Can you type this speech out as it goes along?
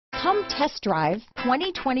Come test drive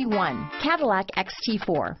 2021 Cadillac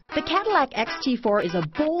XT4. The Cadillac XT4 is a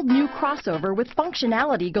bold new crossover with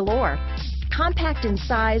functionality galore. Compact in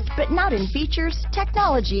size, but not in features,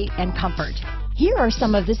 technology, and comfort. Here are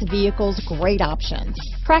some of this vehicle's great options: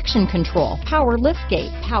 traction control, power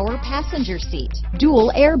liftgate, power passenger seat,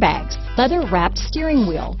 dual airbags, leather-wrapped steering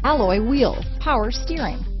wheel, alloy wheels, power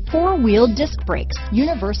steering, four-wheel disc brakes,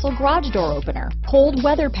 universal garage door opener, cold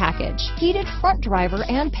weather package, heated front driver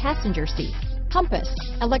and passenger seats, compass,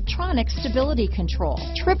 electronic stability control,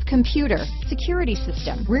 trip computer, security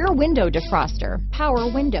system, rear window defroster,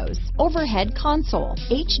 power windows, overhead console,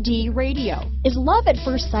 HD radio. Is love at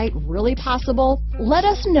first sight really possible? Let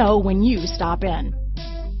us know when you stop in.